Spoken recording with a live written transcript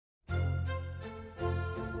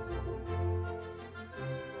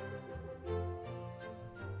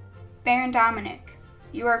Baron Dominic,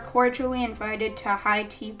 you are cordially invited to a high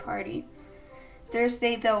tea party,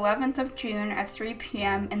 Thursday the 11th of June at 3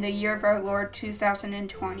 p.m. in the year of our Lord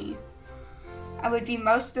 2020. I would be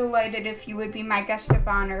most delighted if you would be my guest of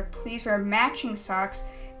honor. Please wear matching socks,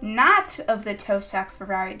 not of the toe sock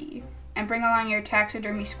variety, and bring along your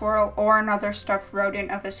taxidermy squirrel or another stuffed rodent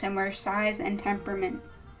of a similar size and temperament.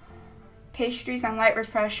 Pastries and light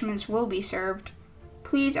refreshments will be served.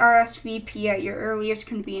 Please RSVP at your earliest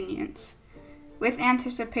convenience. With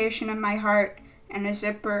anticipation in my heart and a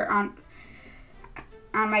zipper on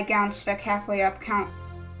my gown stuck halfway up,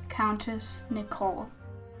 Countess Nicole.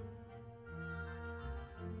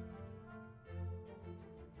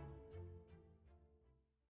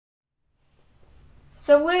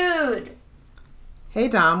 Salute! Hey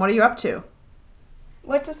Dom, what are you up to?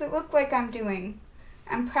 What does it look like I'm doing?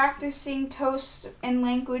 I'm practicing toasts in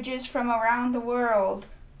languages from around the world.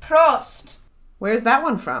 Prost! Where's that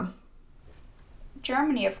one from?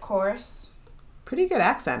 Germany, of course. Pretty good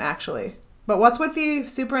accent, actually. But what's with the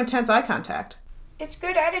super intense eye contact? It's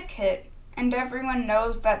good etiquette, and everyone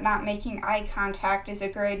knows that not making eye contact is a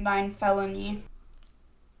grade 9 felony.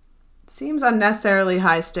 It seems unnecessarily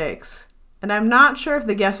high stakes, and I'm not sure if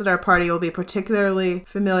the guests at our party will be particularly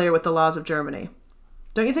familiar with the laws of Germany.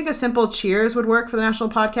 Don't you think a simple cheers would work for the National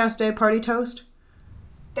Podcast Day party toast?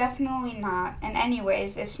 Definitely not. And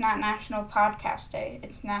anyways, it's not National Podcast Day.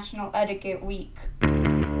 It's National Etiquette Week.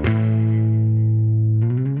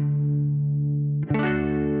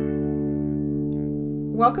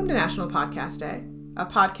 Welcome to National Podcast Day, a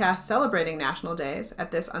podcast celebrating national days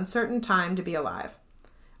at this uncertain time to be alive.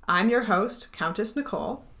 I'm your host, Countess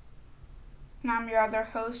Nicole. And I'm your other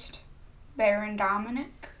host, Baron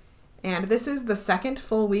Dominic. And this is the second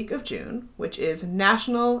full week of June, which is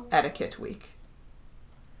National Etiquette Week.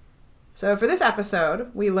 So for this episode,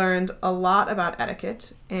 we learned a lot about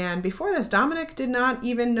etiquette, and before this, Dominic did not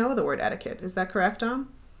even know the word etiquette. Is that correct,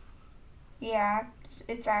 Dom? Yeah,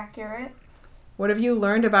 it's accurate. What have you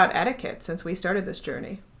learned about etiquette since we started this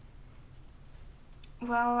journey?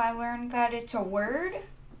 Well, I learned that it's a word,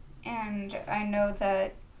 and I know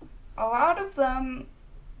that a lot of them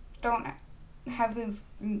don't have the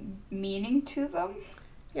meaning to them.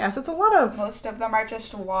 Yes, it's a lot of... Most of them are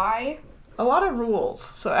just why. A lot of rules.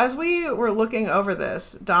 So as we were looking over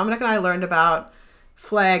this, Dominic and I learned about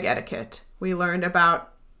flag etiquette. We learned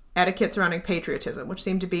about etiquette surrounding patriotism, which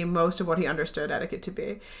seemed to be most of what he understood etiquette to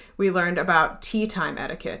be. We learned about tea time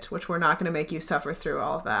etiquette, which we're not going to make you suffer through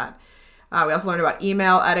all of that. We also learned about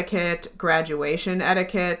email etiquette, graduation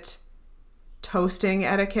etiquette, toasting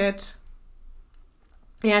etiquette.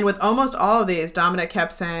 And with almost all of these, Dominic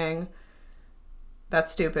kept saying,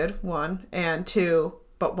 that's stupid, 1, and 2,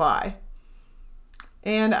 but why?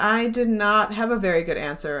 And I did not have a very good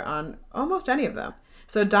answer on almost any of them.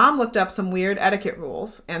 So Dom looked up some weird etiquette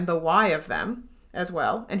rules and the why of them as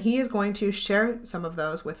well, and he is going to share some of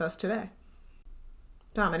those with us today.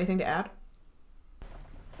 Dom, anything to add?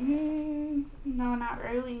 No, not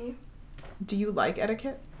really. Do you like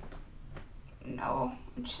etiquette? No,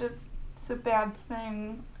 it's a bad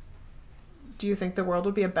thing. Do you think the world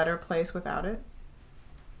would be a better place without it?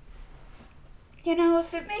 You know,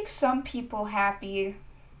 if it makes some people happy,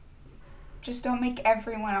 just don't make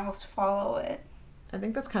everyone else follow it. I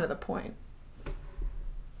think that's kind of the point.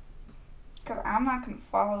 Because I'm not going to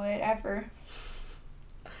follow it ever.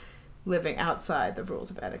 Living outside the rules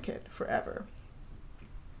of etiquette forever.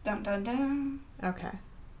 Dun dun dun. Okay.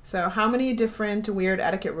 So how many different weird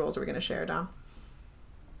etiquette rules are we going to share, Dom?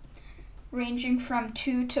 Ranging from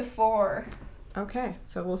 2 to 4. Okay,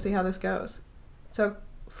 so we'll see how this goes. So,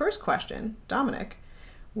 first question, Dominic,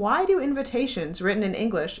 why do invitations written in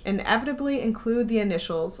English inevitably include the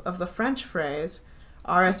initials of the French phrase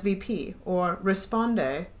RSVP or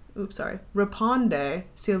répondez,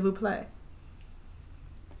 s'il vous plaît?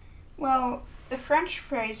 Well, the French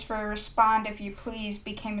phrase for respond if you please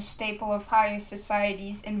became a staple of higher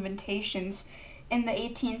society's invitations in the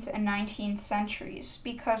 18th and 19th centuries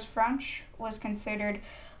because French was considered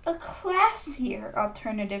a classier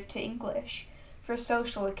alternative to English for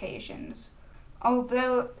social occasions.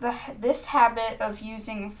 Although this habit of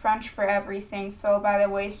using French for everything fell by the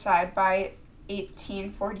wayside by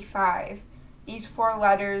 1845, these 4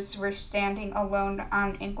 letters were standing alone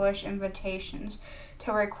on English invitations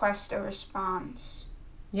to request a response.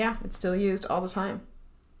 Yeah, it's still used all the time.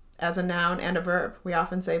 As a noun and a verb, we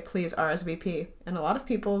often say, please RSVP. And a lot of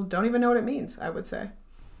people don't even know what it means, I would say.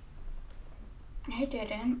 I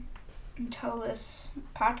didn't until this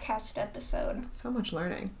podcast episode. So much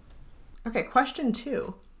learning. Okay, question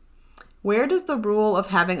 2. Where does the rule of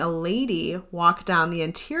having a lady walk down the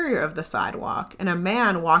interior of the sidewalk and a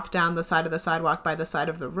man walk down the side of the sidewalk by the side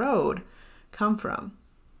of the road come from?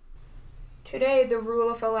 Today, the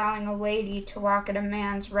rule of allowing a lady to walk at a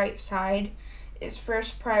man's right side is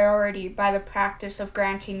first priority by the practice of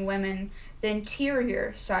granting women the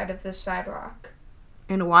interior side of the sidewalk.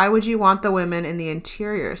 And why would you want the women in the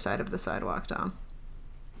interior side of the sidewalk, Dom?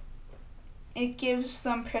 It gives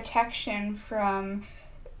them protection from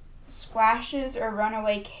splashes or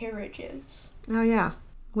runaway carriages. Oh, yeah.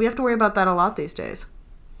 We have to worry about that a lot these days.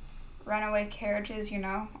 Runaway carriages,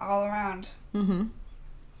 all around. Mm-hmm.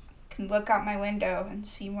 Can look out my window and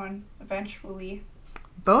see one eventually.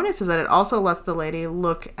 Bonus is that it also lets the lady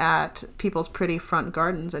look at people's pretty front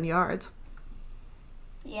gardens and yards.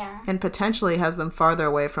 Yeah. And potentially has them farther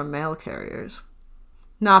away from mail carriers.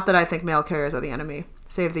 Not that I think mail carriers are the enemy.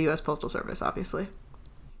 Save the U.S. Postal Service, obviously.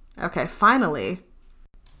 Okay, finally.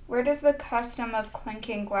 Where does the custom of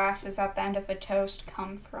clinking glasses at the end of a toast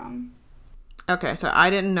come from? Okay, so I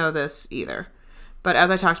didn't know this either. But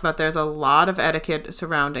as I talked about, there's a lot of etiquette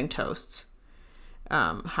surrounding toasts.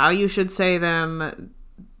 How you should say them.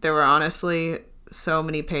 There were honestly so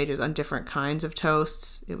many pages on different kinds of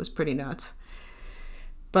toasts. It was pretty nuts.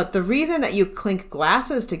 But the reason that you clink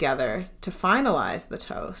glasses together to finalize the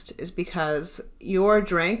toast is because your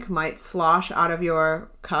drink might slosh out of your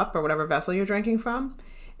cup or whatever vessel you're drinking from,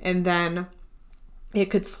 and then it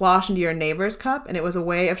could slosh into your neighbor's cup, and it was a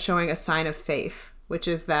way of showing a sign of faith, which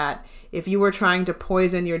is that if you were trying to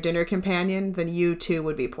poison your dinner companion, then you too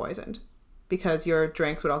would be poisoned because your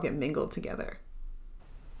drinks would all get mingled together.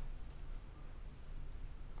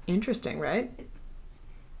 Interesting, right?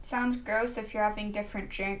 Sounds gross if you're having different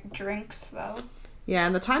drinks, though. Yeah,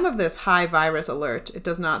 in the time of this high virus alert, it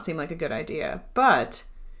does not seem like a good idea. But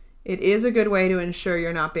it is a good way to ensure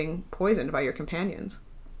you're not being poisoned by your companions.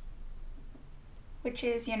 Which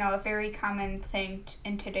is, a very common thing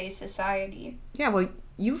in today's society. Yeah, well,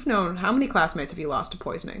 you've known... How many classmates have you lost to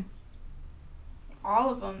poisoning? All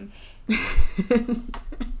of them.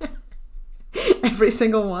 Every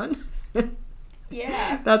single one?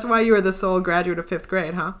 Yeah. That's why you were the sole graduate of 5th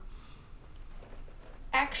grade, huh?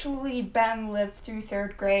 Actually, Ben lived through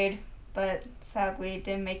 3rd grade, but sadly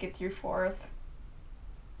didn't make it through 4th.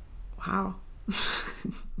 Wow.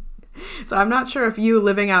 So I'm not sure if you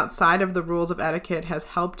living outside of the rules of etiquette has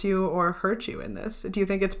helped you or hurt you in this. Do you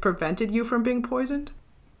think it's prevented you from being poisoned?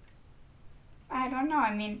 I don't know.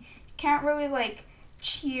 I mean, you can't really,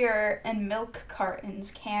 cheer in milk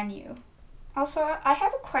cartons, can you? Also, I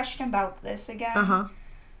have a question about this again. Uh-huh.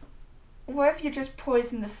 What if you just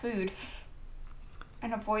poison the food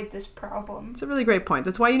and avoid this problem? It's a really great point.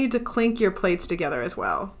 That's why you need to clink your plates together as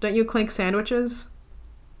well. Don't you clink sandwiches?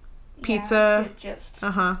 Pizza? Yeah, it just...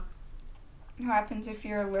 Uh-huh. What happens if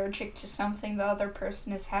you're allergic to something the other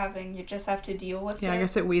person is having? You just have to deal with it. Yeah, I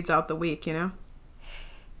guess it weeds out the weak,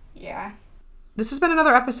 Yeah. This has been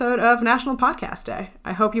another episode of National Podcast Day.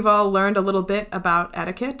 I hope you've all learned a little bit about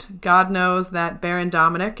etiquette. God knows that Baron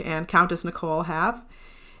Dominic and Countess Nicole have.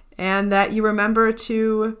 And that you remember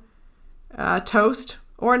to toast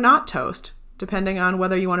or not toast, depending on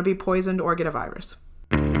whether you want to be poisoned or get a virus.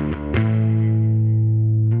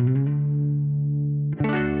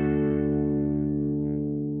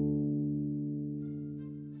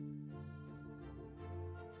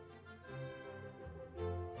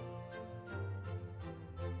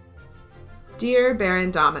 Dear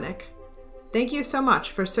Baron Dominic, thank you so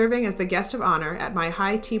much for serving as the guest of honor at my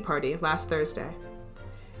high tea party last Thursday.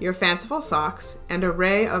 Your fanciful socks and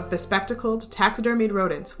array of bespectacled, taxidermied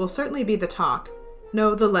rodents will certainly be the talk,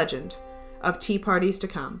 no, the legend, of tea parties to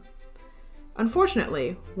come.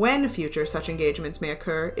 Unfortunately, when future such engagements may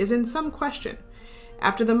occur is in some question,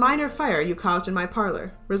 after the minor fire you caused in my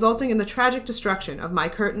parlor, resulting in the tragic destruction of my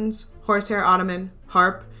curtains, horsehair ottoman,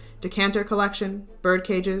 harp, decanter collection, bird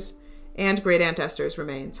cages, and Great Aunt Esther's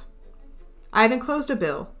remains. I have enclosed a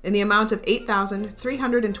bill in the amount of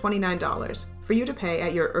 $8,329 for you to pay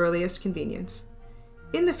at your earliest convenience.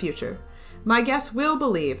 In the future, my guests will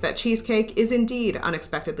believe that cheesecake is indeed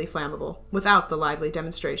unexpectedly flammable without the lively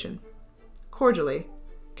demonstration. Cordially,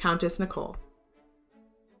 Countess Nicole.